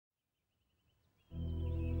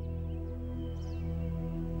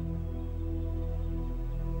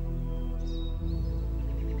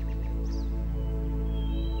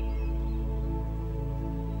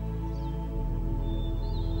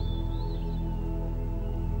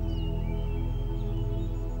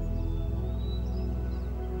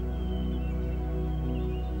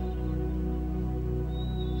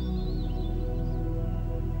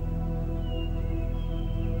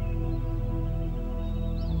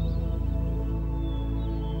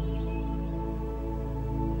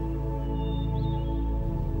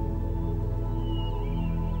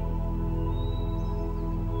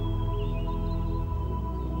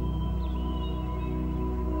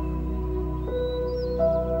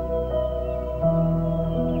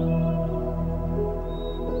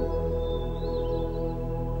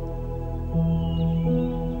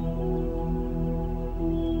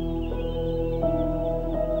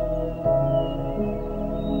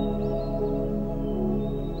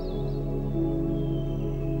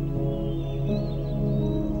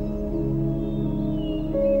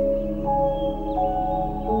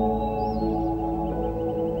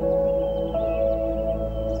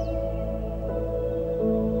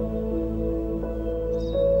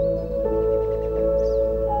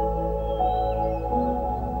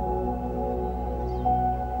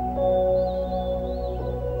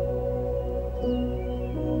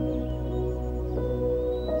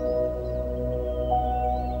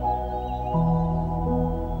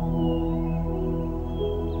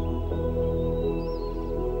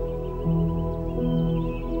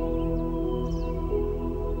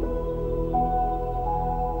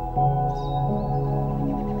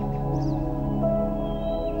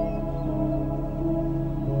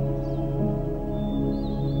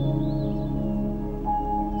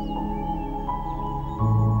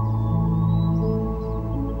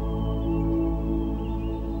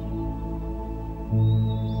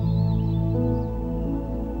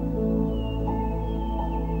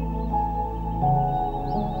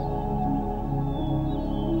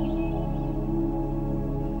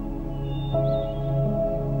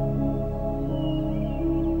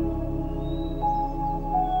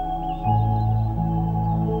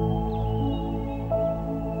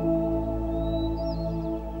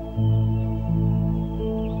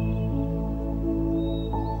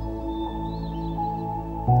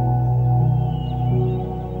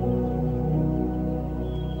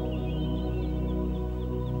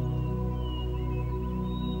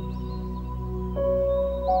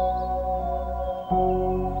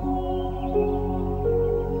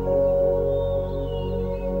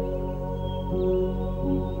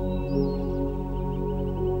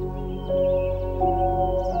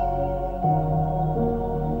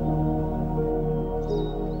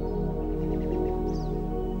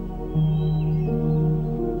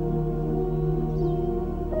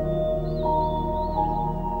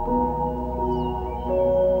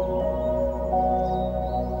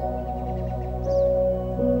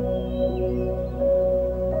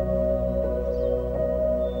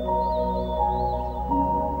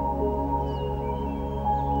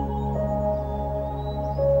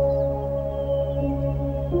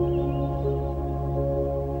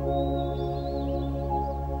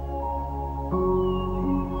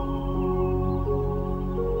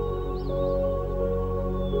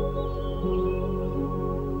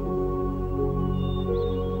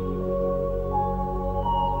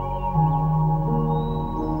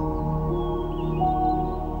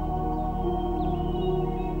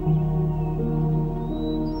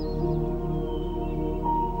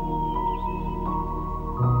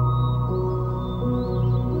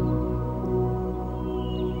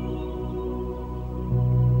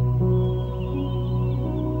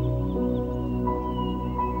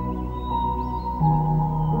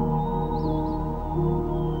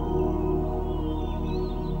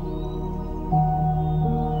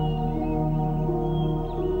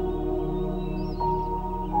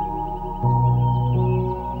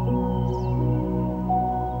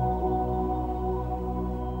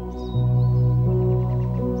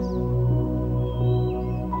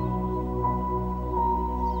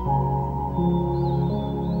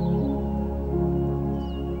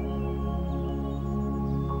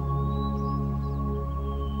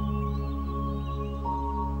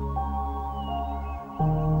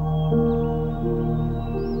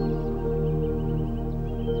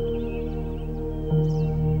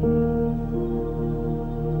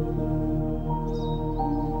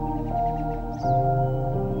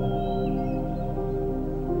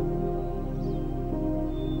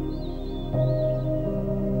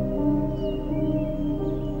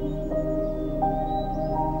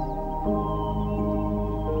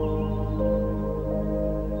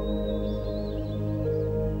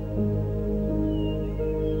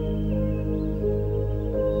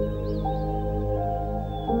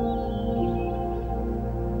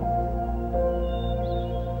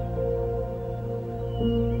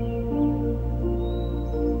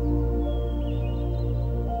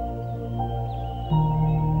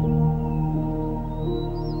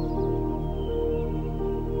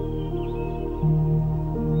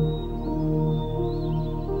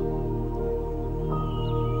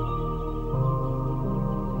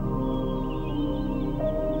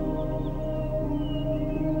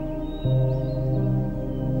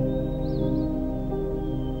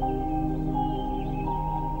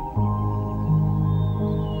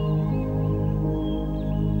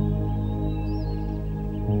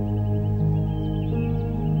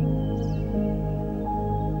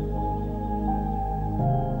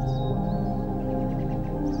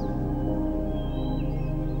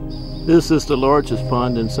This is the largest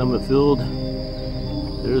pond in Summerfield.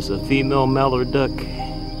 There's a female mallard duck.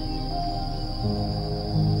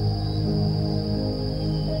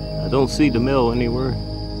 I don't see the male anywhere.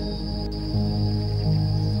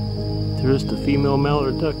 There's the female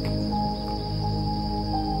mallard duck. I'm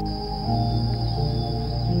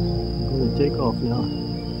going to take off now.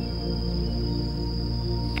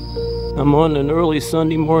 I'm on an early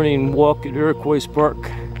Sunday morning walk at Iroquois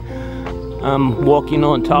Park. I'm walking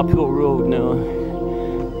on Top Hill Road now.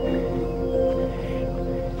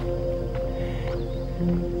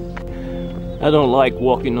 I don't like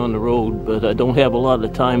walking on the road, but I don't have a lot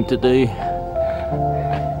of time today.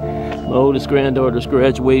 My oldest granddaughter's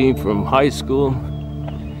graduating from high school.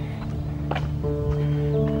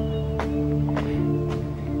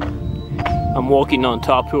 I'm walking on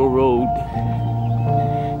Top Hill Road.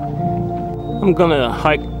 I'm gonna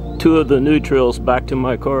hike 2 of the new trails back to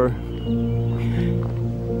my car.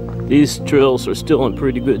 These trails are still in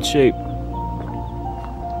pretty good shape.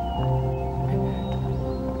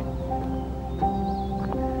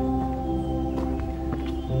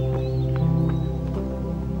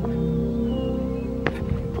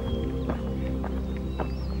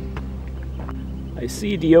 I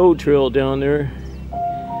see the old trail down there.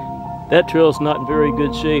 That trail's not in very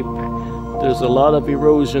good shape. There's a lot of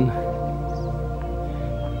erosion.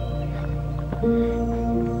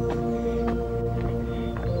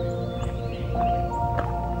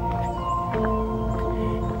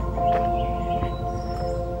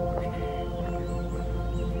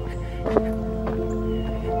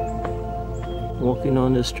 Walking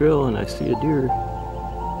on this trail and I see a deer.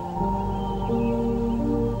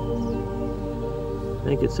 I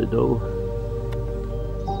think it's a doe.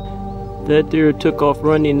 That deer took off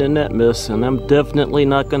running in that mess, and I'm definitely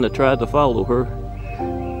not going to try to follow her.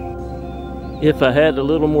 If I had a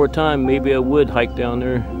little more time, maybe I would hike down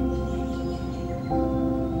there.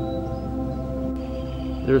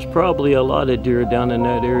 There's probably a lot of deer down in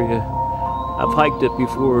that area. I've hiked it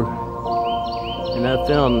before, and I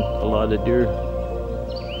found a lot of deer.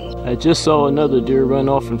 I just saw another deer run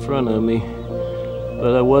off in front of me,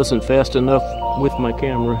 but I wasn't fast enough with my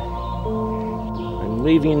camera. I'm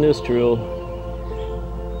leaving this trail.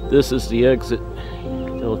 This is the exit.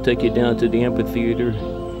 It'll take you down to the amphitheater.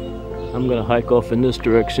 I'm gonna hike off in this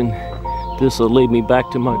direction. This will lead me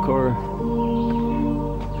back to my car.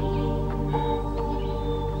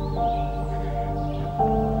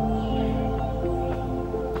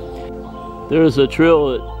 There's a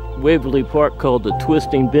trail at Waverly Park called the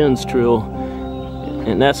Twisting Bends Trail,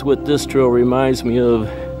 and that's what this trail reminds me of.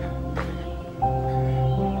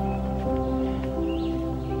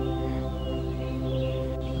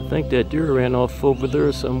 I think that deer ran off over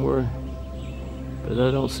there somewhere, but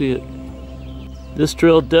I don't see it. This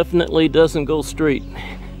trail definitely doesn't go straight.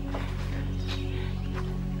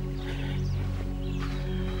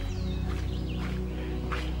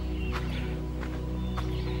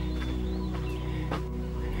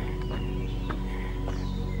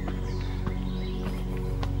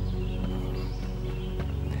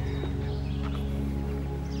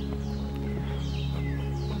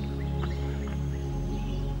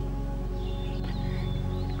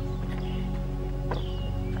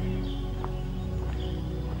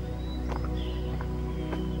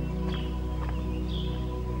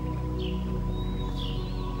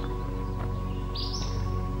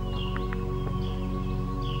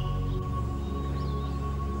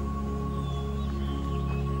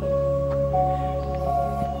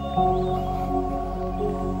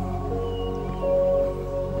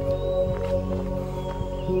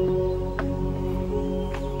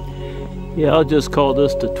 Yeah, I'll just call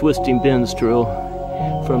this the Twisting Bends Trail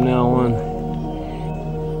from now on.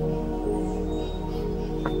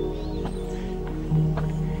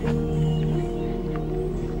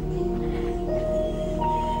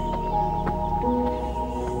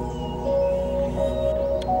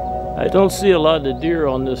 I don't see a lot of deer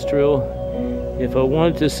on this trail. If I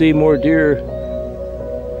wanted to see more deer,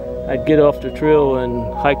 I'd get off the trail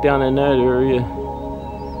and hike down in that area.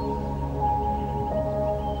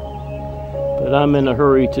 But I'm in a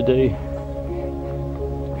hurry today.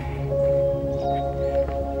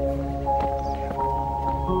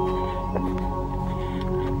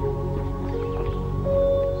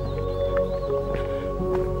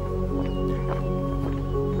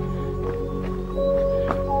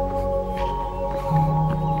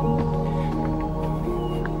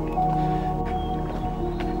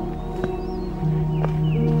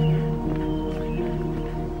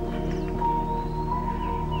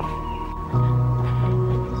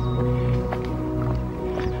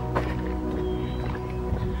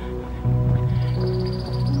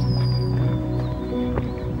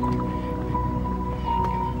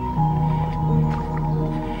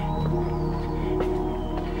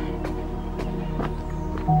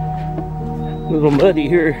 little muddy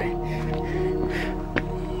here.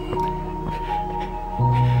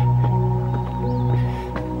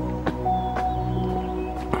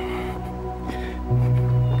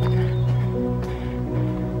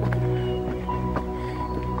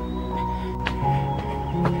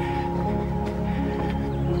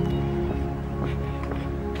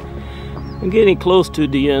 I'm getting close to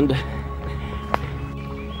the end.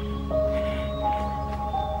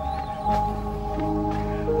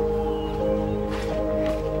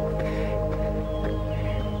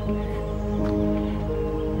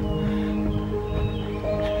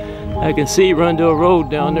 I can see Rundle Road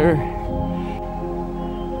down there.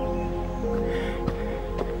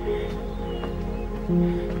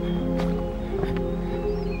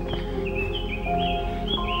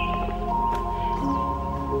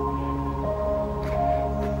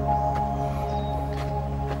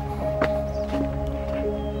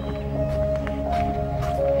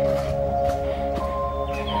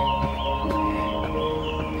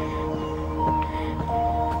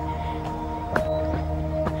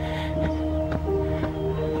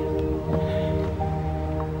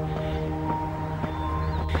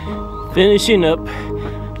 Finishing up,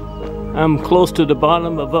 I'm close to the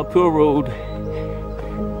bottom of Uphill Road.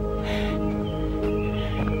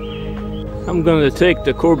 I'm gonna take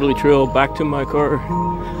the Corbly Trail back to my car.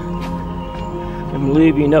 I'm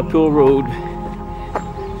leaving Uphill Road.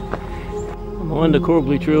 I'm on the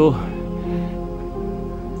Corbly Trail.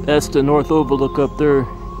 That's the North Overlook up there.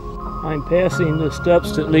 I'm passing the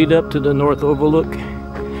steps that lead up to the North Overlook.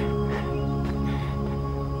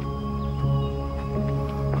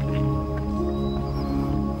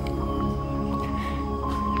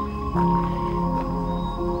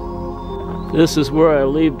 This is where I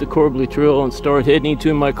leave the Corbly Trail and start heading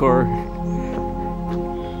to my car.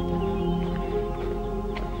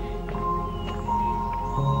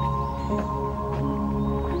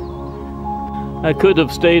 I could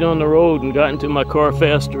have stayed on the road and gotten to my car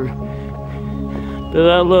faster, but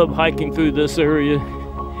I love hiking through this area.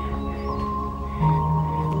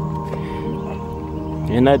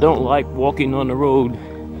 And I don't like walking on the road.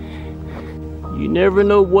 You never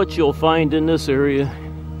know what you'll find in this area.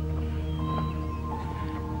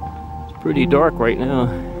 Pretty dark right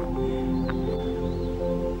now.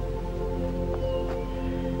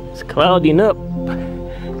 It's clouding up.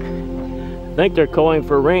 I think they're calling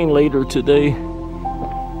for rain later today.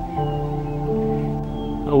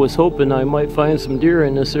 I was hoping I might find some deer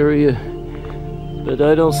in this area, but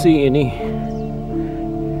I don't see any.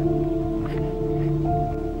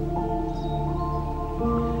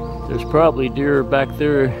 There's probably deer back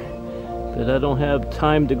there, but I don't have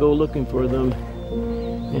time to go looking for them.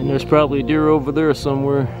 And there's probably deer over there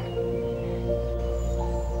somewhere.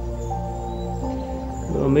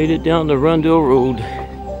 Well, I made it down the Rundle Road.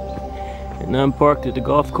 And I'm parked at the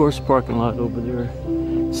golf course parking lot over there.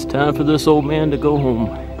 It's time for this old man to go home.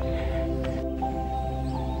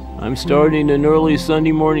 I'm starting an early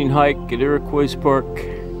Sunday morning hike at Iroquois Park.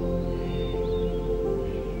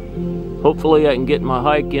 Hopefully I can get my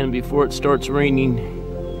hike in before it starts raining.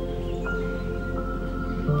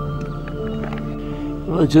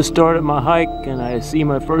 Well, I just started my hike and I see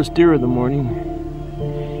my first deer of the morning.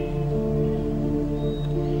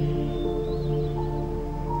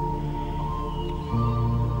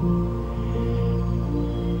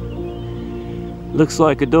 Looks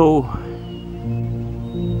like a doe.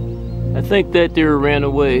 I think that deer ran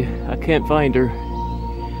away. I can't find her.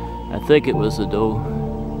 I think it was a doe.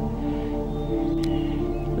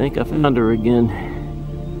 I think I found her again.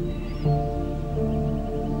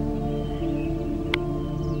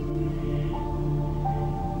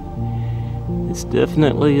 It's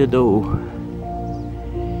definitely a doe.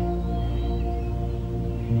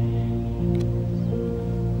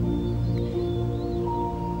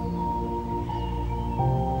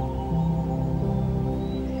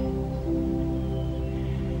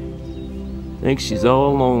 I think she's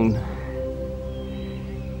all alone.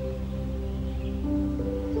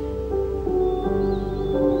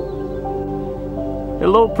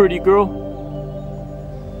 Hello, pretty girl.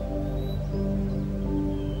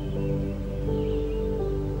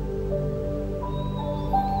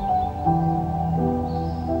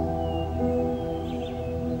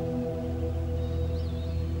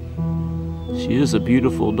 She is a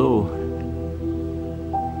beautiful doe.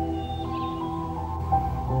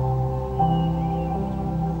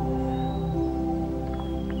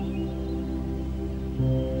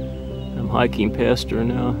 I'm hiking past her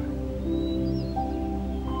now.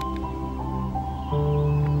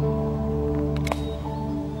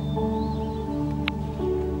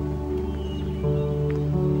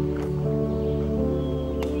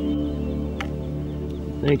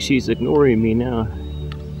 think she's ignoring me now.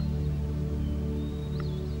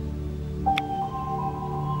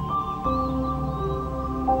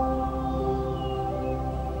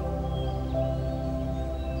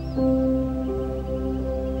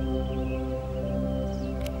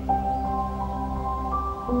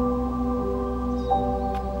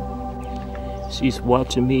 She's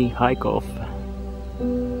watching me hike off.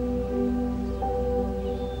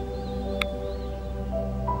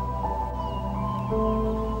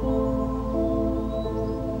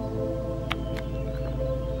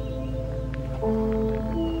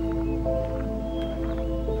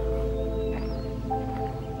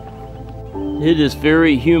 It is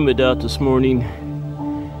very humid out this morning,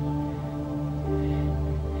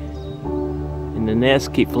 and the gnats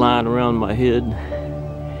keep flying around my head.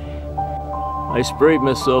 I sprayed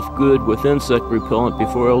myself good with insect repellent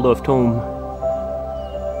before I left home.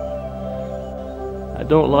 I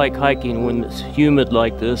don't like hiking when it's humid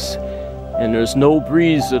like this and there's no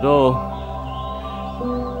breeze at all.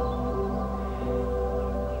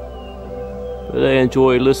 But I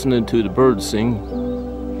enjoy listening to the birds sing.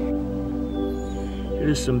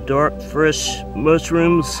 Here's some dark, fresh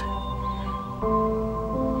mushrooms.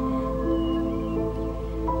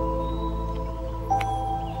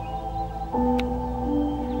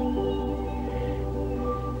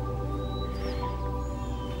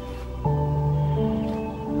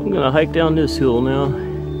 I'm gonna hike down this hill now.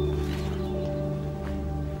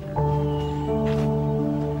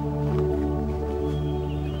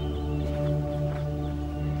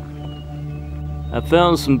 I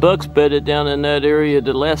found some bucks bedded down in that area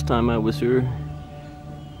the last time I was here.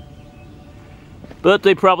 But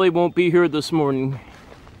they probably won't be here this morning.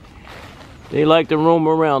 They like to roam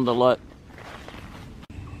around a lot.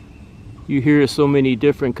 You hear so many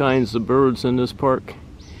different kinds of birds in this park.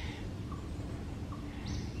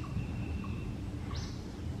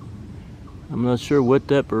 I'm not sure what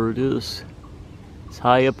that bird is. It's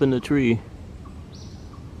high up in the tree.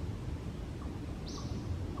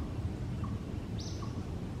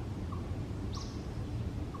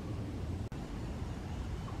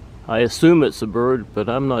 I assume it's a bird, but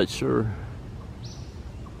I'm not sure.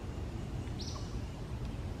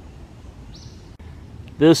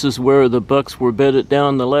 This is where the bucks were bedded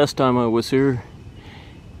down the last time I was here.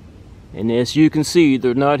 And as you can see,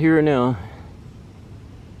 they're not here now.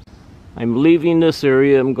 I'm leaving this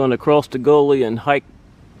area. I'm going to cross the gully and hike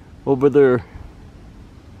over there.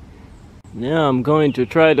 Now I'm going to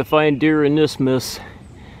try to find deer in this mess.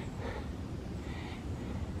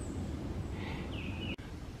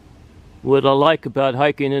 What I like about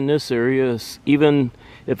hiking in this area is even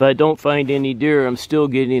if I don't find any deer, I'm still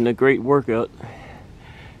getting a great workout.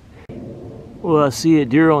 Well, I see a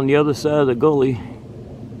deer on the other side of the gully.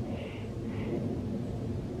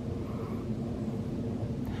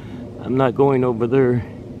 I'm not going over there.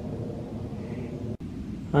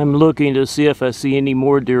 I'm looking to see if I see any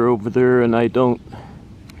more deer over there, and I don't.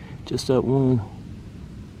 Just that one.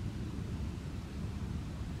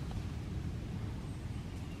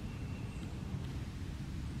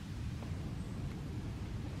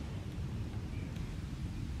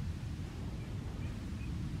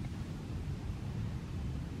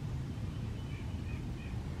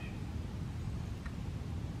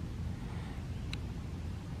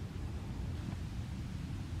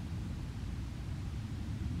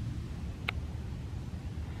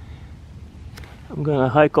 I'm gonna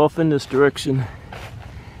hike off in this direction.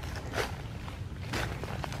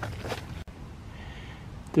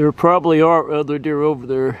 There probably are other deer over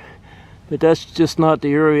there, but that's just not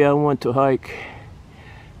the area I want to hike.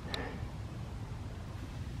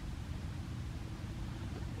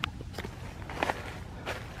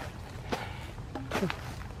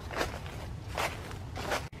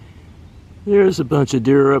 There's a bunch of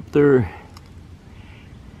deer up there.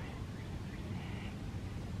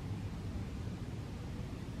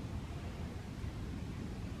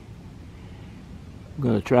 I'm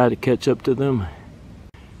going to try to catch up to them.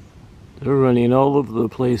 They're running all over the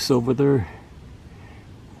place over there.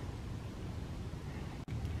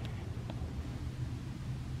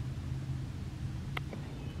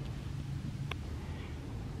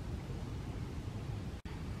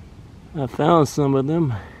 I found some of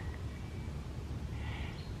them.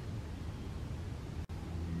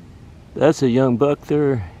 That's a young buck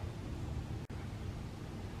there.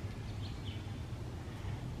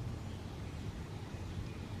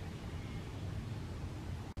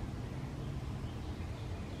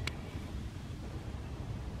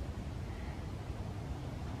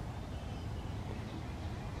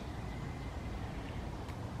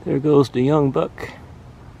 There goes the young buck.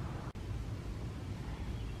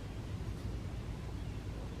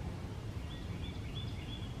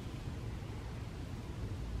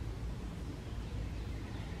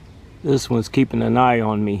 This one's keeping an eye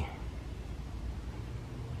on me.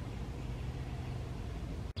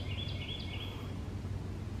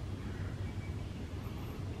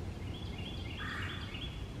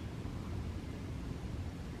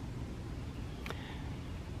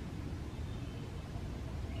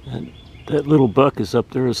 And that little buck is up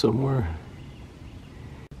there somewhere.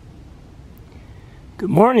 Good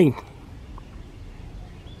morning.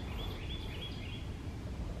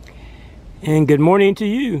 And good morning to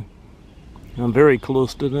you. I'm very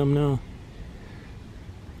close to them now.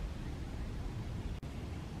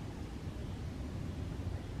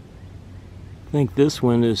 I think this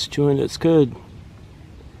one is chewing its cud.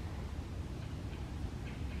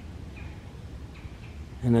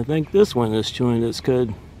 And I think this one is chewing its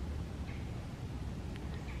cud.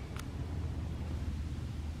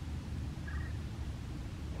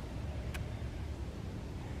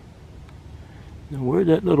 Now where'd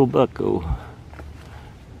that little buck go?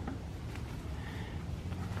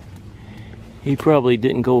 He probably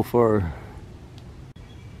didn't go far.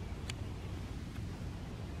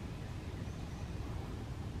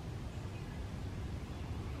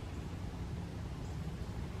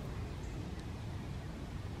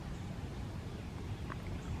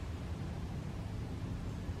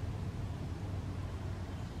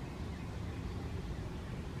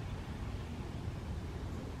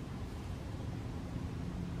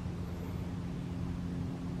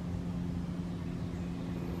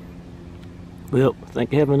 Well, I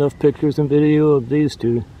think I have enough pictures and video of these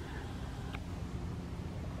two.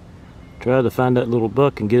 Try to find that little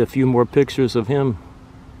buck and get a few more pictures of him.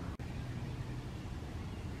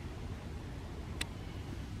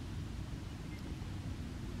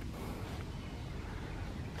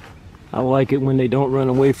 I like it when they don't run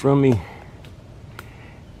away from me.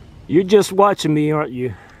 You're just watching me, aren't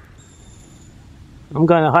you? I'm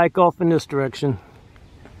gonna hike off in this direction.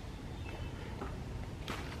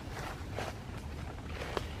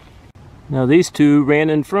 Now these two ran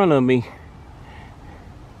in front of me.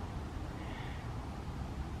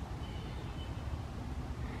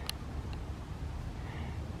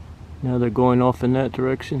 Now they're going off in that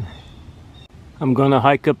direction. I'm gonna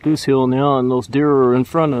hike up this hill now, and those deer are in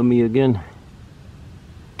front of me again.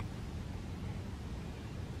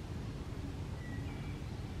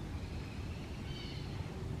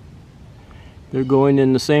 They're going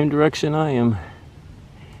in the same direction I am.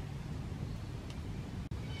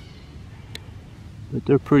 But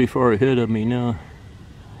they're pretty far ahead of me now.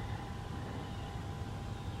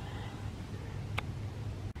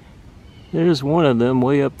 There's one of them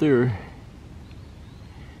way up there.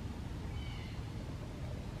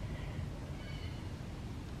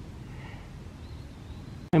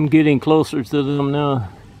 I'm getting closer to them now.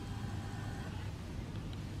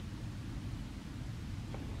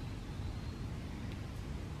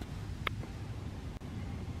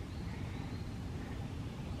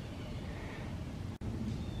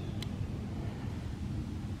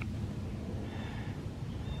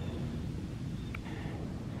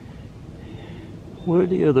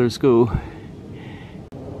 Where'd the others go?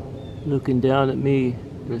 Looking down at me,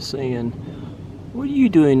 they're saying, "What are you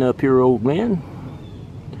doing up here, old man?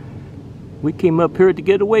 We came up here to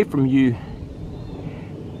get away from you."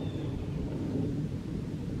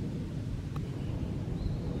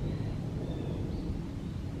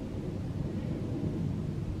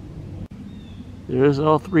 There's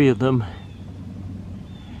all three of them.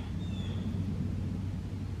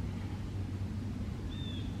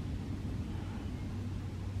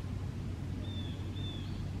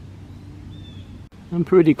 I'm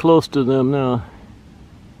pretty close to them now.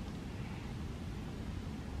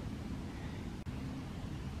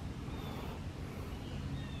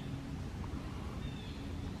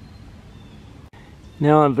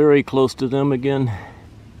 Now I'm very close to them again.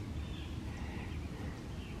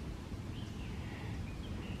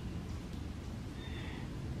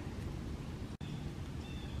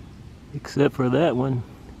 Except for that one.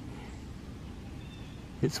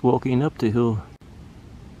 It's walking up the hill.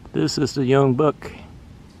 This is the young buck.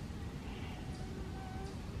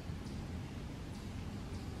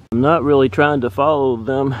 I'm not really trying to follow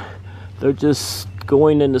them. They're just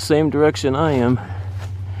going in the same direction I am.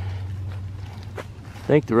 I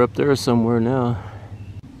think they're up there somewhere now.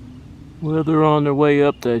 Well, they're on their way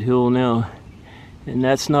up that hill now. And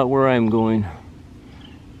that's not where I'm going.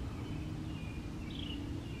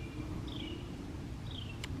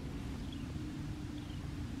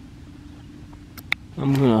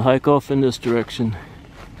 I'm gonna hike off in this direction.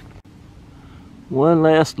 One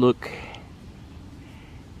last look.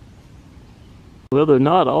 Well, they're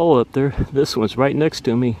not all up there. This one's right next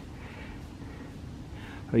to me.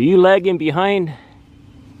 Are you lagging behind?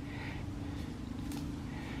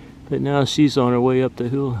 But now she's on her way up the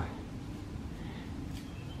hill.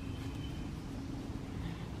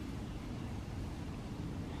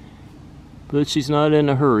 But she's not in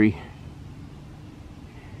a hurry.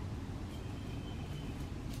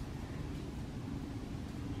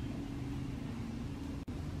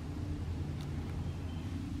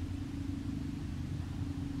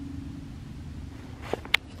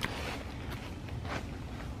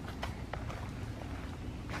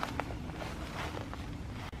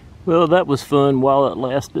 Well, that was fun while it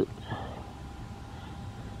lasted.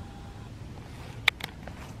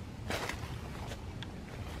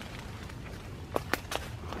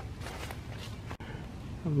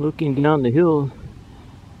 I'm looking down the hill,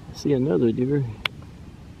 I see another deer.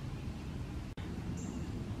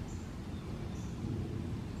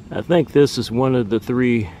 I think this is one of the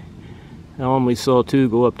three. I only saw two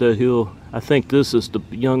go up that hill. I think this is the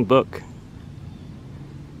young buck.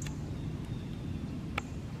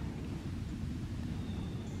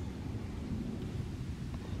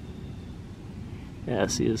 Yeah, I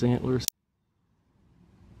see his antlers.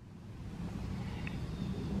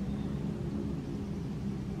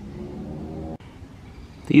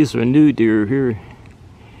 These are new deer here.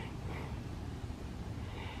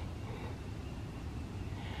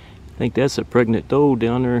 I think that's a pregnant doe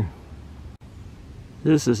down there.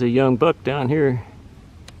 This is a young buck down here.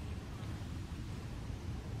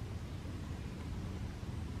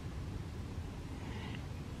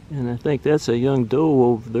 And I think that's a young doe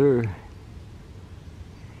over there.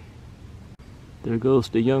 There goes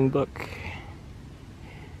the young buck.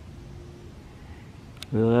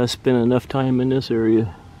 Well, I spent enough time in this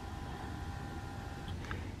area.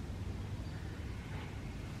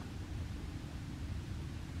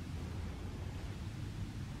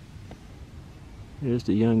 There's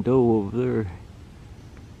the young doe over there.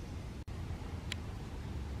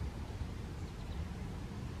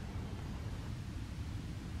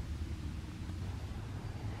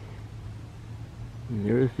 And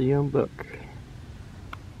there's the young buck.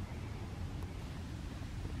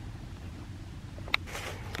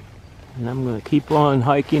 And I'm going to keep on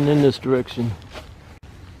hiking in this direction.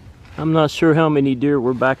 I'm not sure how many deer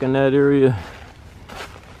were back in that area.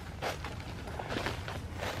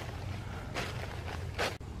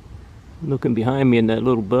 Looking behind me in that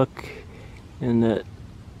little buck and that,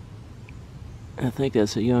 I think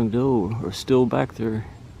that's a young doe, or still back there.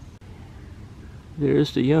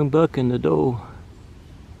 There's the young buck and the doe.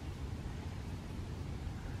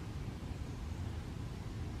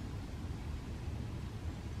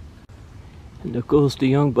 And there goes the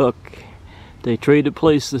young buck. They traded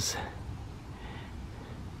places.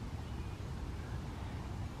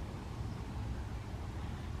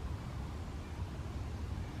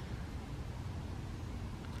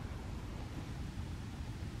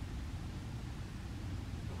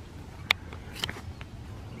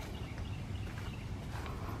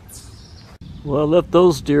 Well, I left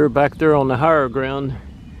those deer back there on the higher ground.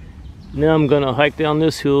 Now I'm gonna hike down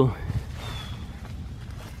this hill.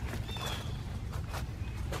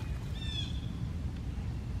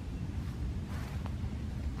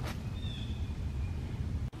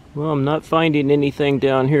 Well, I'm not finding anything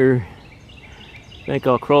down here. I think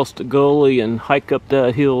I'll cross the gully and hike up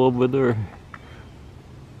that hill over there.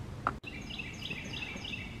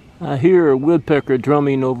 I hear a woodpecker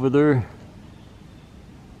drumming over there,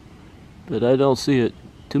 but I don't see it.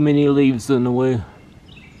 Too many leaves in the way.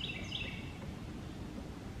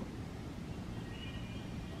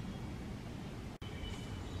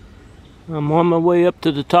 I'm on my way up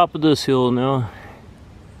to the top of this hill now.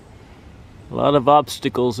 A lot of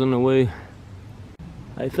obstacles in the way.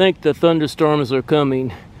 I think the thunderstorms are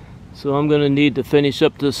coming, so I'm going to need to finish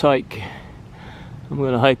up this hike. I'm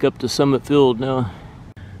going to hike up to Summit Field now.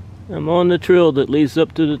 I'm on the trail that leads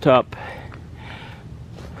up to the top.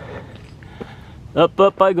 Up,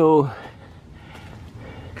 up I go.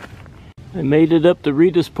 I made it up to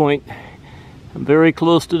Rita's Point. I'm very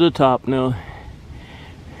close to the top now.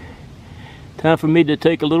 Time for me to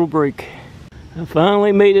take a little break. I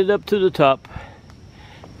finally made it up to the top.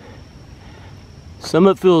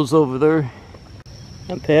 Summit Field's over there.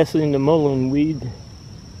 I'm passing the mullein weed.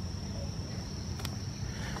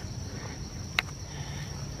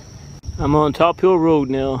 I'm on Top Hill Road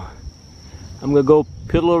now. I'm gonna go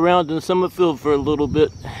piddle around in Summit Field for a little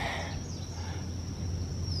bit.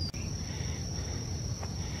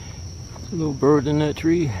 There's a little bird in that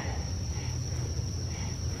tree.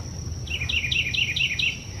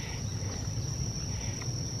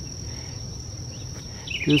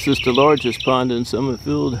 This is the largest pond in Summit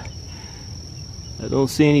Field. I don't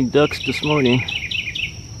see any ducks this morning.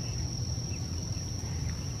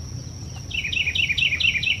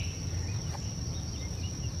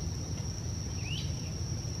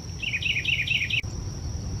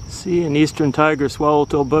 See an eastern tiger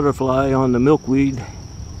swallowtail butterfly on the milkweed.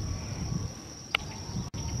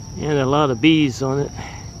 And a lot of bees on it.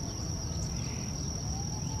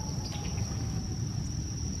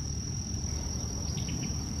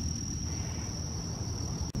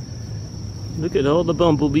 Look at all the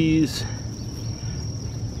bumblebees.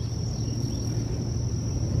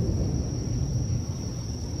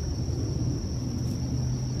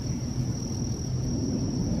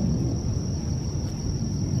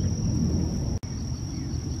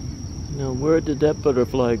 Now, where did that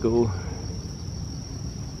butterfly go?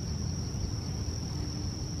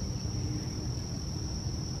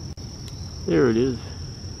 There it is.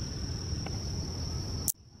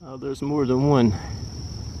 Oh, there's more than one.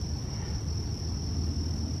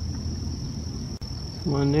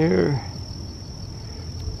 One there.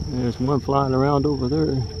 There's one flying around over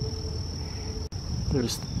there.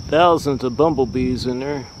 There's thousands of bumblebees in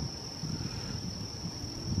there.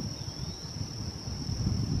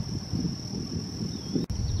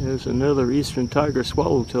 There's another eastern tiger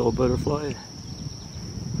swallowtail butterfly.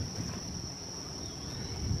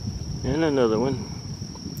 And another one.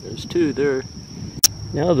 There's two there.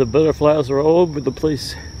 Now the butterflies are all over the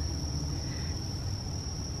place.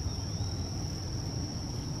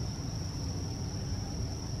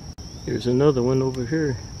 Here's another one over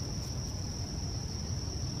here.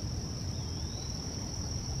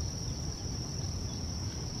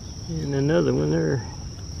 And another one there.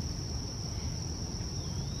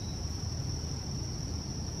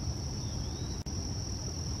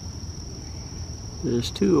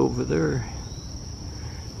 There's two over there.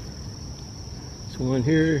 There's one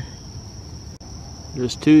here.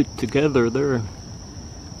 There's two together there.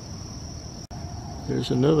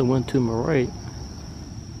 There's another one to my right.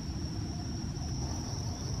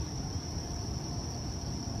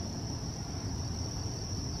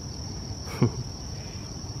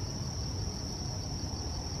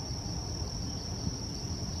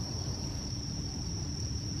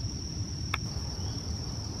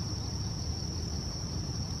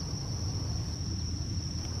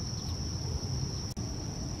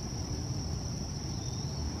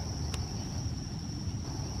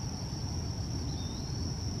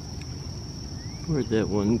 Where'd that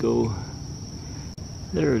one go?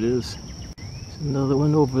 There it is. There's another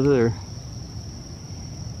one over there.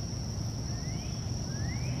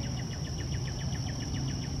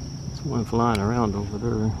 There's one flying around over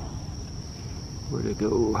there. Where'd it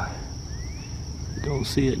go? I don't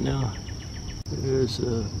see it now. There's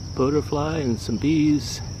a butterfly and some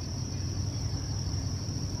bees.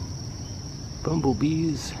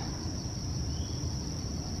 Bumblebees.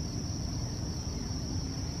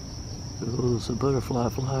 There's a butterfly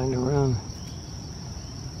flying around.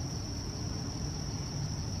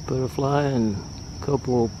 Butterfly and a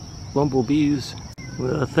couple bumblebees.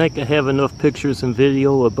 Well, I think I have enough pictures and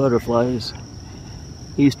video of butterflies.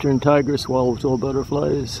 Eastern tiger swallowtail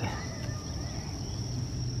butterflies.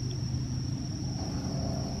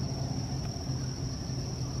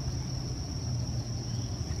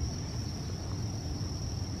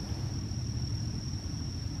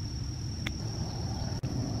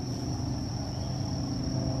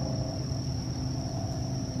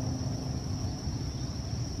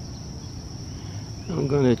 I'm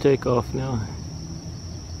going to take off now.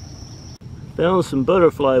 Found some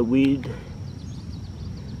butterfly weed.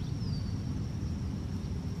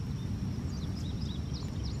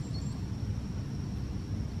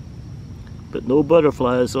 But no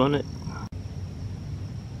butterflies on it.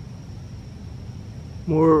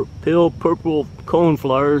 More pale purple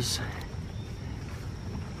coneflowers.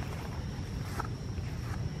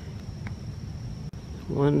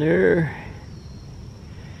 One there.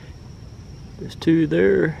 There's two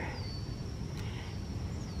there.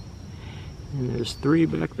 And there's three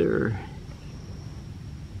back there.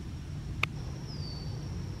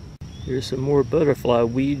 Here's some more butterfly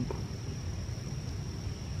weed.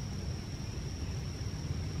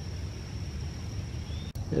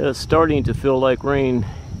 Yeah, it's starting to feel like rain.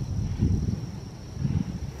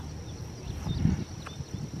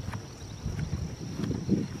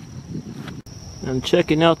 I'm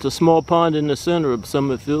checking out the small pond in the center of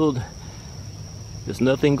Summit Field. There's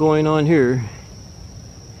nothing going on here.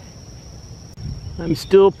 I'm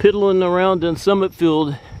still piddling around in Summit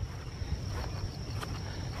Field.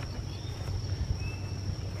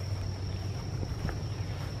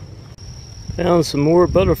 Found some more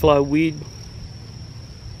butterfly weed.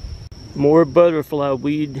 More butterfly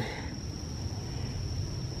weed.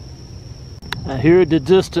 I hear the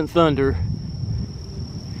distant thunder.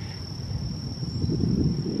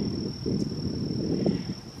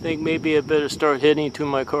 I think maybe I better start heading to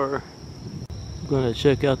my car. I'm gonna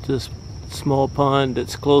check out this small pond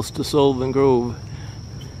that's close to Sullivan Grove.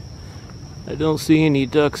 I don't see any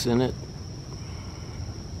ducks in it.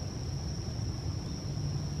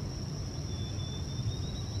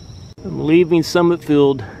 I'm leaving Summit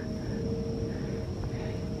Field.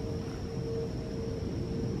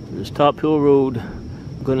 There's Top Hill Road.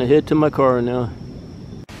 I'm gonna head to my car now.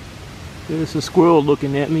 There's a squirrel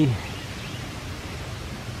looking at me.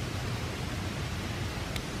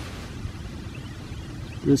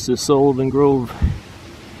 This is Sullivan Grove.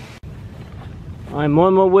 I'm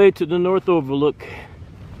on my way to the North Overlook.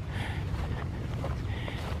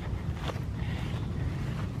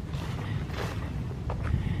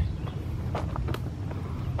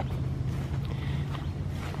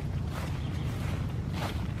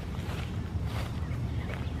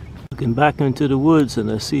 Looking back into the woods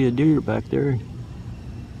and I see a deer back there.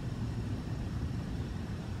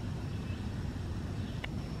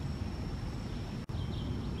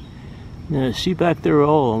 Now is she back there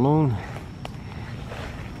all alone?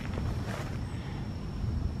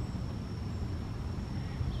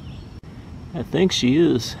 I think she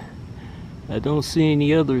is. I don't see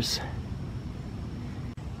any others.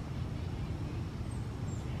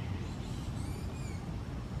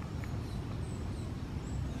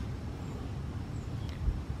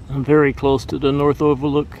 I'm very close to the North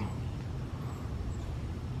Overlook.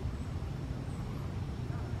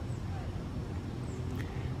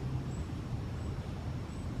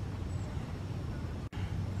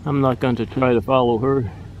 I'm not going to try to follow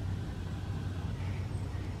her.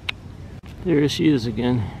 There she is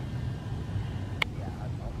again.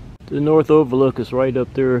 The North Overlook is right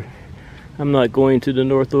up there. I'm not going to the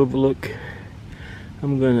North Overlook.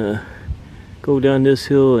 I'm gonna go down this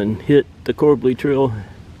hill and hit the Corbly Trail.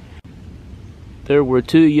 There were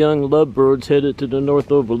 2 young lovebirds headed to the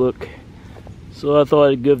North Overlook, so I thought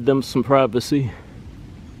I'd give them some privacy.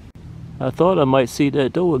 I thought I might see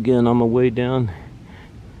that doe again on my way down.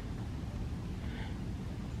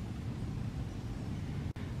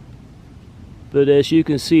 But as you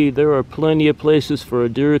can see, there are plenty of places for a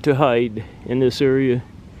deer to hide in this area.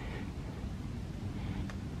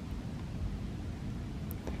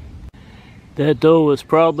 That doe is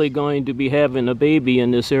probably going to be having a baby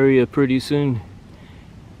in this area pretty soon.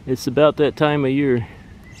 It's about that time of year.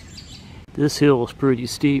 This hill is pretty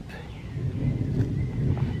steep.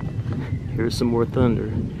 Here's some more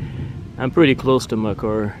thunder. I'm pretty close to my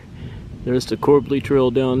car. There's the Corbly Trail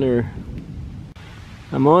down there.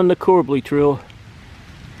 I'm on the Corbly Trail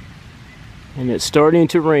and it's starting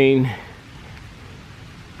to rain.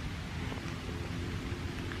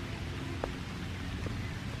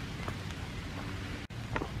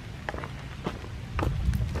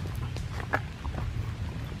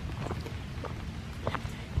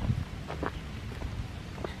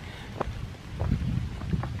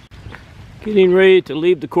 Getting ready to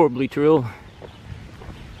leave the Corbly Trail.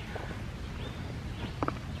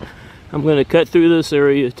 I'm going to cut through this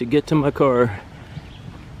area to get to my car.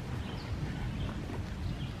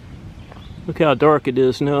 Look how dark it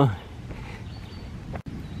is now.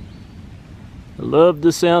 I love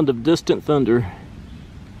the sound of distant thunder.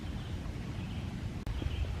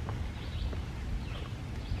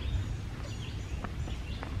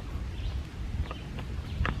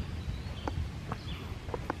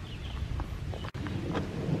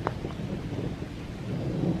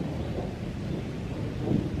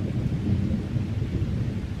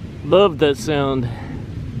 Love that sound.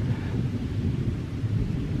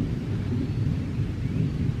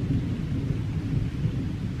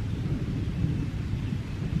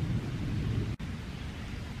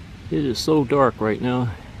 It is so dark right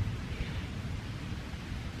now.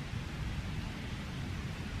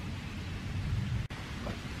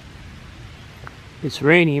 It's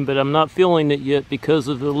raining, but I'm not feeling it yet because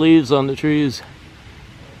of the leaves on the trees.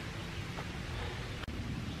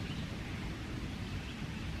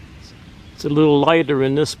 It's a little lighter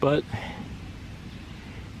in this spot.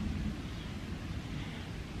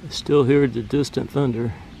 I still hear the distant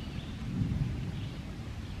thunder.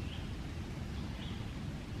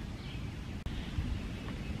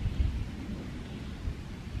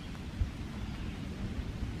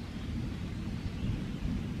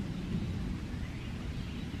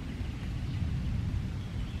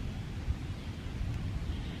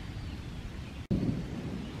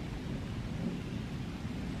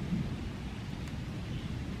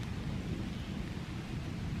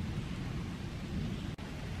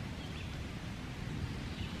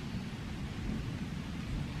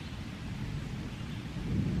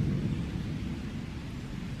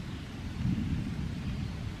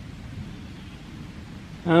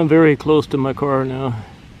 I'm very close to my car now.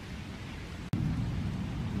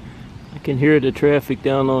 can hear the traffic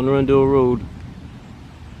down on Rundle Road.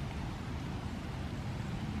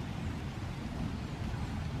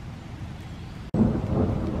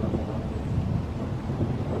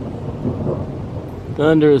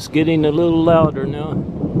 Thunder is getting a little louder now.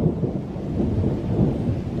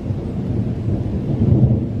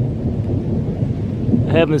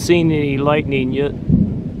 I haven't seen any lightning yet.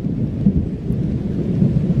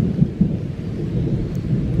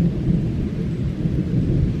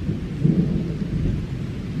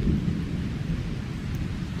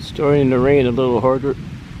 Starting to rain a little harder.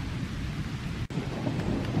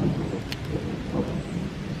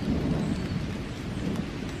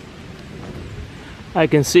 I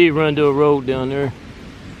can see Rundle Road down there.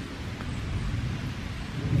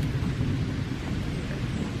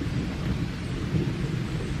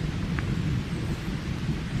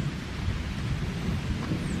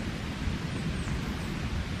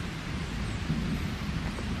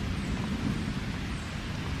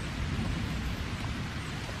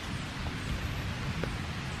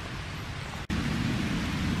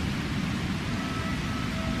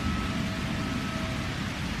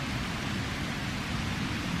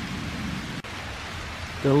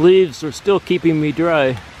 The leaves are still keeping me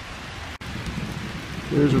dry.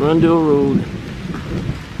 There's Rundle Road.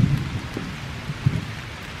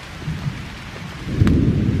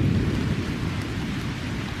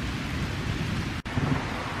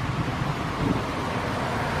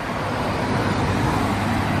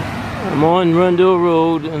 I'm on Rundle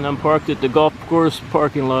Road and I'm parked at the golf course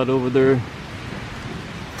parking lot over there.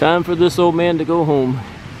 Time for this old man to go home.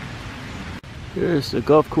 Here's the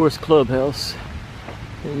golf course clubhouse.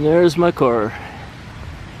 And there's my car.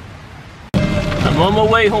 I'm on my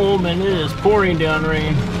way home and it is pouring down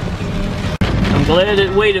rain. I'm glad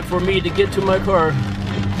it waited for me to get to my car.